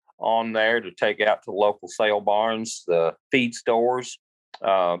on there to take out to local sale barns, the feed stores,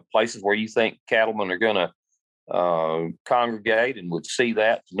 places where you think cattlemen are going to congregate and would see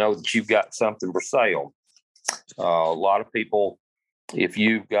that, to know that you've got something for sale. A lot of people, if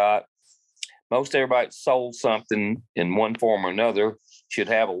you've got, most everybody that sold something in one form or another should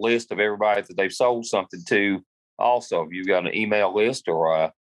have a list of everybody that they've sold something to. Also, if you've got an email list or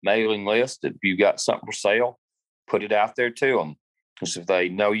a mailing list, if you've got something for sale, put it out there to them. Because if they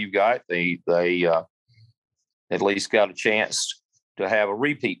know you got it, they at least got a chance to have a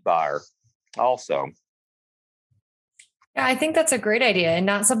repeat buyer also. Yeah, I think that's a great idea, and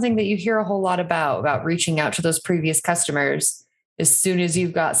not something that you hear a whole lot about reaching out to those previous customers as soon as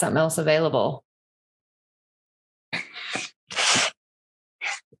you've got something else available.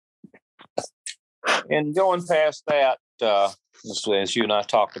 And going past that, as you and I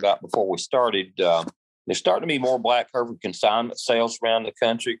talked about before we started, there's starting to be more Black Hereford consignment sales around the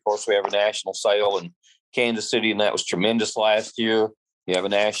country. Of course, we have a national sale in Kansas City, and that was tremendous last year. You have a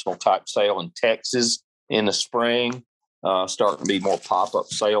national type sale in Texas in the spring. Starting to be more pop-up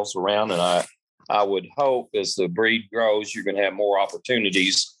sales around. And I would hope as the breed grows, you're going to have more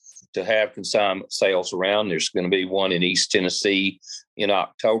opportunities to have consignment sales around. There's going to be one in East Tennessee in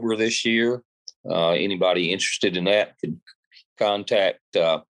October this year. Anybody interested in that could contact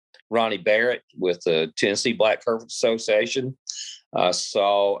Ronnie Barrett with the Tennessee Black Hereford Association. I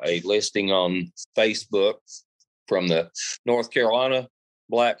saw a listing on Facebook from the North Carolina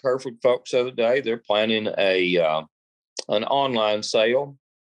Black Hereford folks the other day. They're planning an online sale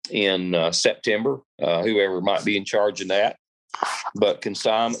in September, whoever might be in charge of that. But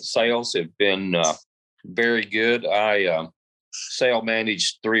consignment sales have been very good. I sale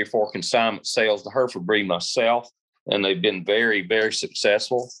managed 3 or 4 consignment sales to Hereford breed myself, and they've been very, very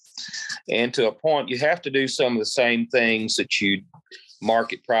successful. And to a point, you have to do some of the same things that you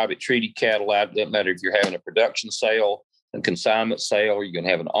market private treaty cattle at. It doesn't matter if you're having a production sale, a consignment sale, you're going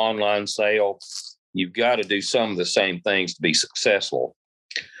to have an online sale. You've got to do some of the same things to be successful.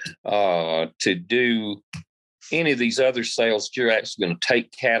 To do any of these other sales, you're actually going to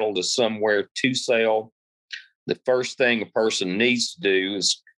take cattle to somewhere to sell. The first thing a person needs to do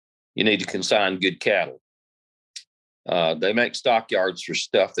is you need to consign good cattle. They make stockyards for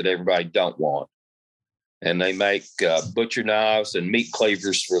stuff that everybody don't want. And they make butcher knives and meat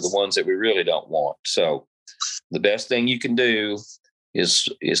cleavers for the ones that we really don't want. So the best thing you can do is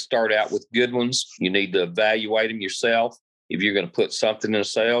start out with good ones. You need to evaluate them yourself. If you're going to put something in a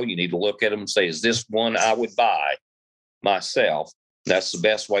sale, you need to look at them and say, is this one I would buy myself? That's the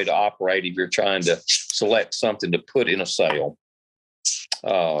best way to operate if you're trying to select something to put in a sale.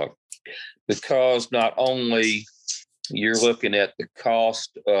 Because not only you're looking at the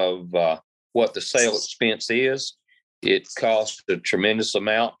cost of what the sale expense is, it costs a tremendous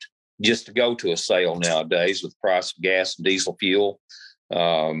amount just to go to a sale nowadays with the price of gas and diesel fuel,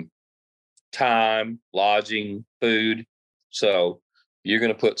 time, lodging, food. So you're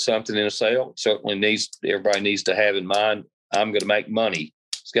going to put something in a sale, everybody needs to have in mind, I'm going to make money.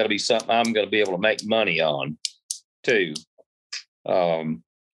 It's got to be something I'm going to be able to make money on too.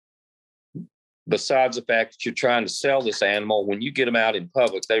 Besides the fact that you're trying to sell this animal, when you get them out in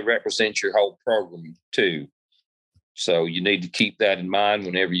public, they represent your whole program too. So you need to keep that in mind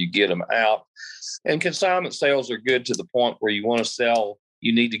whenever you get them out. And consignment sales are good to the point where you want to sell,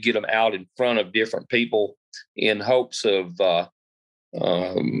 you need to get them out in front of different people in hopes of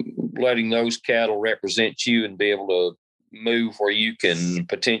letting those cattle represent you and be able to move where you can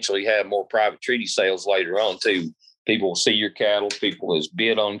potentially have more private treaty sales later on too. People will see your cattle, people has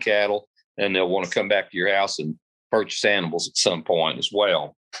bid on cattle, and they'll want to come back to your house and purchase animals at some point as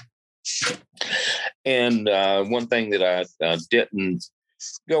well. And one thing that I didn't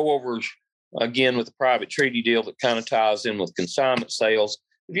go over again with the private treaty deal that kind of ties in with consignment sales,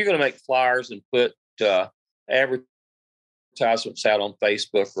 if you're going to make flyers and put advertisements out on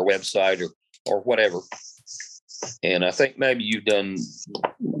Facebook or website or whatever, and I think maybe you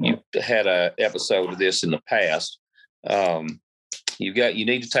had an episode of this in the past. You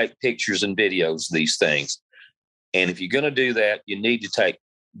need to take pictures and videos of these things. And if you're going to do that, you need to take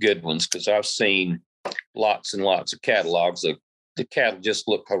good ones, because I've seen lots and lots of catalogs. The cattle just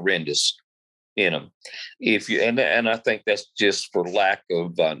look horrendous in them. And I think that's just for lack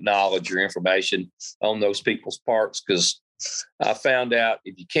of knowledge or information on those people's parts, because I found out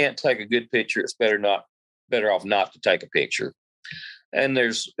if you can't take a good picture, it's better off not to take a picture. And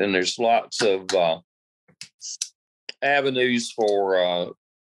there's lots of avenues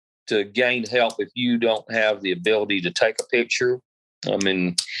to gain help if you don't have the ability to take a picture. I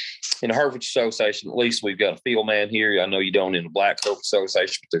mean, in the Hereford Association, at least we've got a field man here. I know you don't in the Black Hereford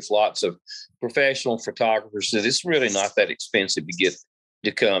Association, but there's lots of professional photographers. It's really not that expensive to get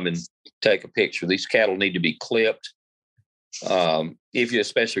to come and take a picture. These cattle need to be clipped. If you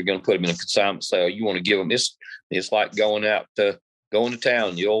especially going to put them in a consignment sale, you want to give them this. It's like going to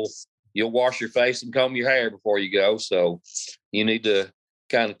town. You'll wash your face and comb your hair before you go. So you need to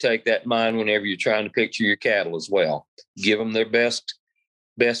kind of take that in mind whenever you're trying to picture your cattle as well. Give them their best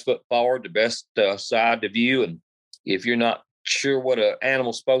foot forward, the best side to view. And if you're not sure what an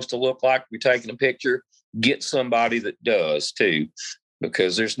animal's supposed to look like, if you're taking a picture, get somebody that does too,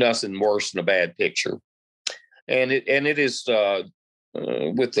 because there's nothing worse than a bad picture. And it is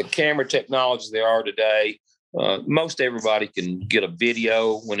with the camera technology there are today, most everybody can get a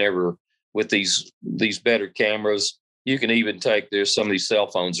video whenever with these better cameras. You can even there's some of these cell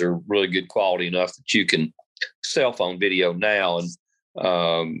phones are really good quality enough that you can cell phone video now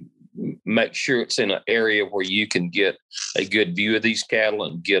and make sure it's in an area where you can get a good view of these cattle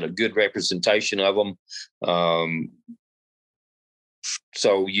and get a good representation of them.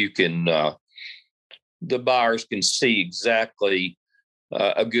 So you can, the buyers can see exactly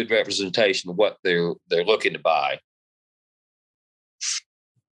a good representation of what they're looking to buy.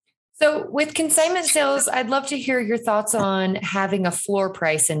 So with consignment sales, I'd love to hear your thoughts on having a floor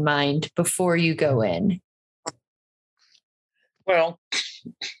price in mind before you go in. Well,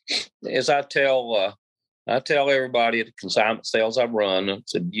 as I tell everybody at the consignment sales I run, I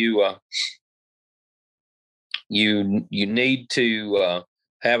said, you need to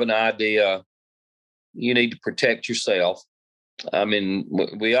have an idea. You need to protect yourself. I mean,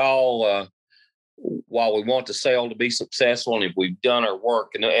 we all, while we want the sale to be successful, and if we've done our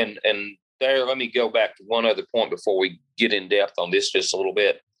work, and there, let me go back to one other point before we get in depth on this just a little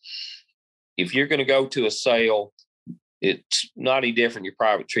bit. If you're going to go to a sale, it's not any different your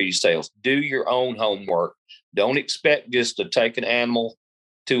private treaty sales. Do your own homework. Don't expect just to take an animal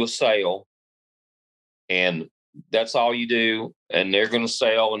to a sale and that's all you do, and they're going to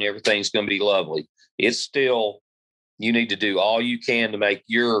sell and everything's going to be lovely. It's still, you need to do all you can to make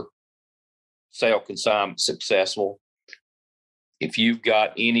your sale consignment successful. If you've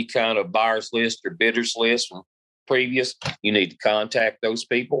got any kind of buyer's list or bidders list from previous, you need to contact those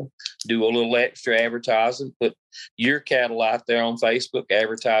people, do a little extra advertising, put your cattle out there on Facebook,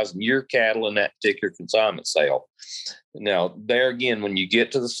 advertising your cattle in that particular consignment sale. Now, there again, when you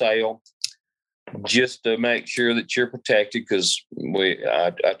get to the sale, just to make sure that you're protected, because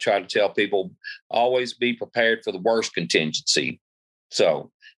I try to tell people, always be prepared for the worst contingency.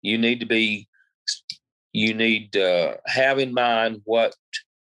 So you need to have in mind what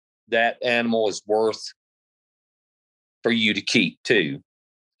that animal is worth for you to keep too,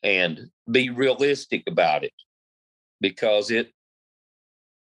 and be realistic about it, because it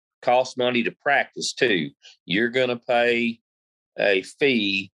costs money to practice too. You're going to pay a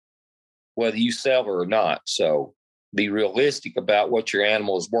fee whether you sell her or not. So be realistic about what your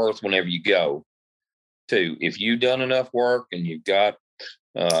animal is worth whenever you go too. If you've done enough work and you've got,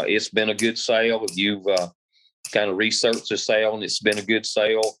 it's been a good sale, if you've kind of researched the sale and it's been a good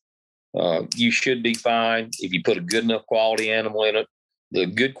sale, you should be fine if you put a good enough quality animal in it. The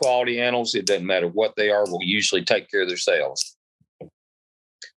good quality animals, it doesn't matter what they are, will usually take care of their sales.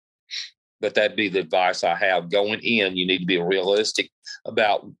 But that'd be the advice I have going in. You need to be realistic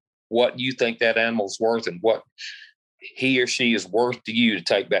about what you think that animal's worth and what he or she is worth to you to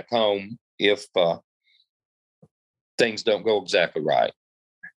take back home if things don't go exactly right.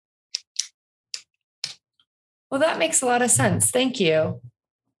 Well, that makes a lot of sense. Thank you.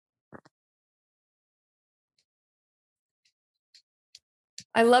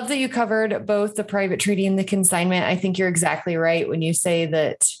 I love that you covered both the private treaty and the consignment. I think you're exactly right when you say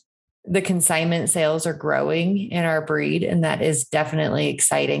that the consignment sales are growing in our breed, and that is definitely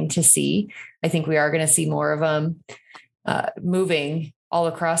exciting to see. I think we are going to see more of them moving all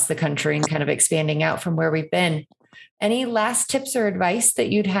across the country and kind of expanding out from where we've been. Any last tips or advice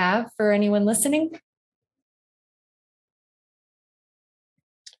that you'd have for anyone listening?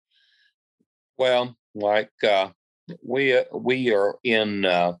 Well, like we are in,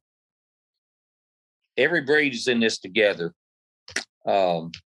 every breed is in this together.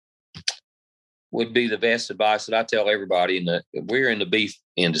 Would be the best advice that I tell everybody. We're in the beef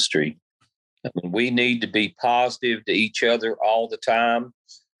industry. I mean, we need to be positive to each other all the time.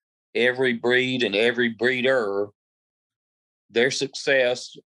 Every breed and every breeder, their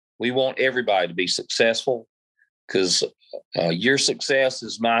success, we want everybody to be successful, because your success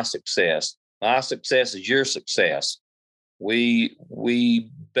is my success. My success is your success. We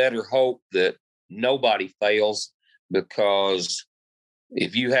better hope that nobody fails, because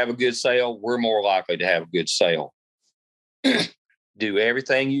if you have a good sale, we're more likely to have a good sale. Do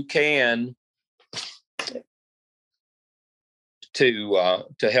everything you can to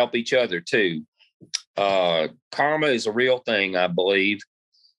help each other too. Karma is a real thing, I believe.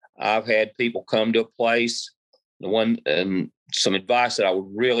 I've had people come to a place, some advice that I would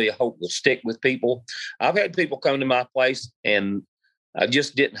really hope will stick with people. I've had people come to my place and I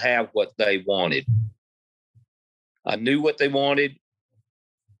just didn't have what they wanted. I knew what they wanted.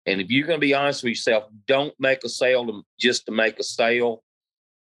 And if you're going to be honest with yourself, don't make a sale just to make a sale.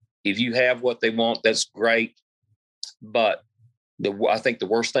 If you have what they want, that's great. But I think the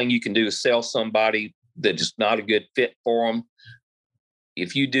worst thing you can do is sell somebody that is not a good fit for them.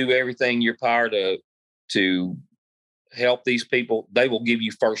 If you do everything in your power to help these people, they will give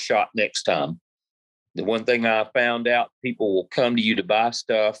you first shot next time. The one thing I found out, people will come to you to buy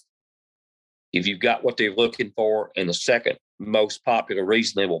stuff if you've got what they're looking for. And the second most popular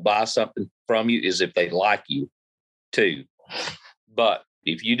reason they will buy something from you is if they like you too. But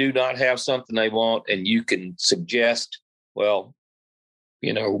if you do not have something they want and you can suggest, well,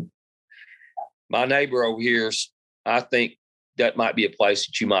 my neighbor over here, I think that might be a place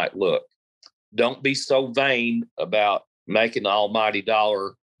that you might look. Don't be so vain about making the almighty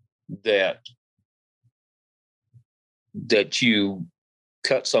dollar that you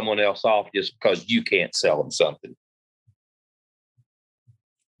cut someone else off just because you can't sell them something.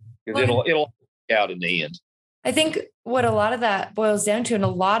 Because it'll work out in the end. I think what a lot of that boils down to, and a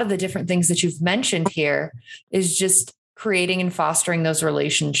lot of the different things that you've mentioned here, is just creating and fostering those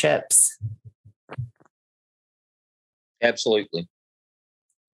relationships. Absolutely.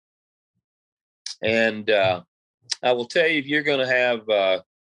 And I will tell you, if you're going to have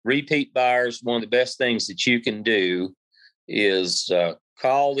repeat buyers, one of the best things that you can do is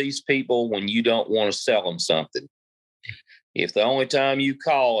call these people when you don't want to sell them something. If the only time you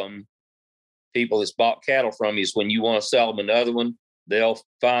call them, people that's bought cattle from you, is when you want to sell them another one, they'll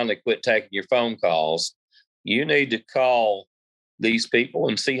finally quit taking your phone calls. You need to call these people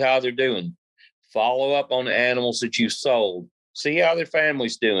and see how they're doing. Follow up on the animals that you sold. See how their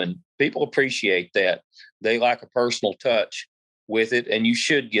family's doing. People appreciate that. They like a personal touch with it, and you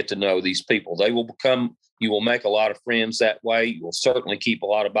should get to know these people. You will make a lot of friends that way. You will certainly keep a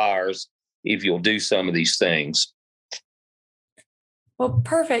lot of buyers if you'll do some of these things. Well,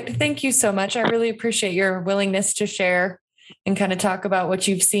 perfect. Thank you so much. I really appreciate your willingness to share and kind of talk about what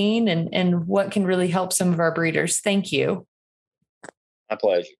you've seen and what can really help some of our breeders. Thank you. My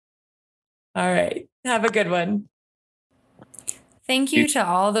pleasure. All right. Have a good one. Thank you to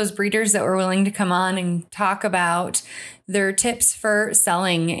all those breeders that were willing to come on and talk about their tips for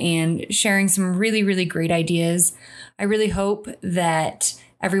selling and sharing some really, really great ideas. I really hope that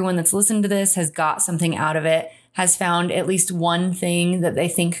everyone that's listened to this has got something out of it, has found at least one thing that they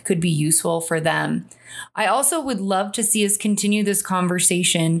think could be useful for them. I also would love to see us continue this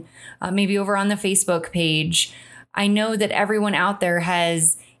conversation, maybe over on the Facebook page. I know that everyone out there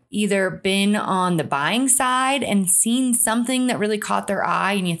has either been on the buying side and seen something that really caught their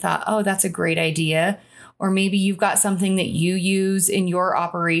eye and you thought, oh, that's a great idea. Or maybe you've got something that you use in your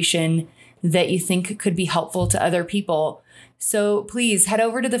operation that you think could be helpful to other people. So please head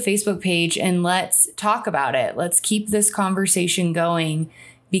over to the Facebook page and let's talk about it. Let's keep this conversation going,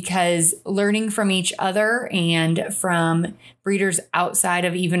 because learning from each other and from breeders outside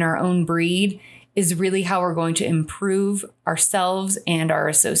of even our own breed is really how we're going to improve ourselves and our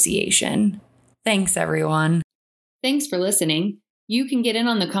association. Thanks, everyone. Thanks for listening. You can get in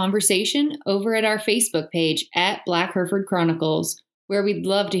on the conversation over at our Facebook page at Black Hereford Chronicles, where we'd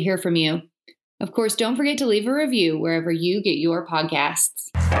love to hear from you. Of course, don't forget to leave a review wherever you get your podcasts.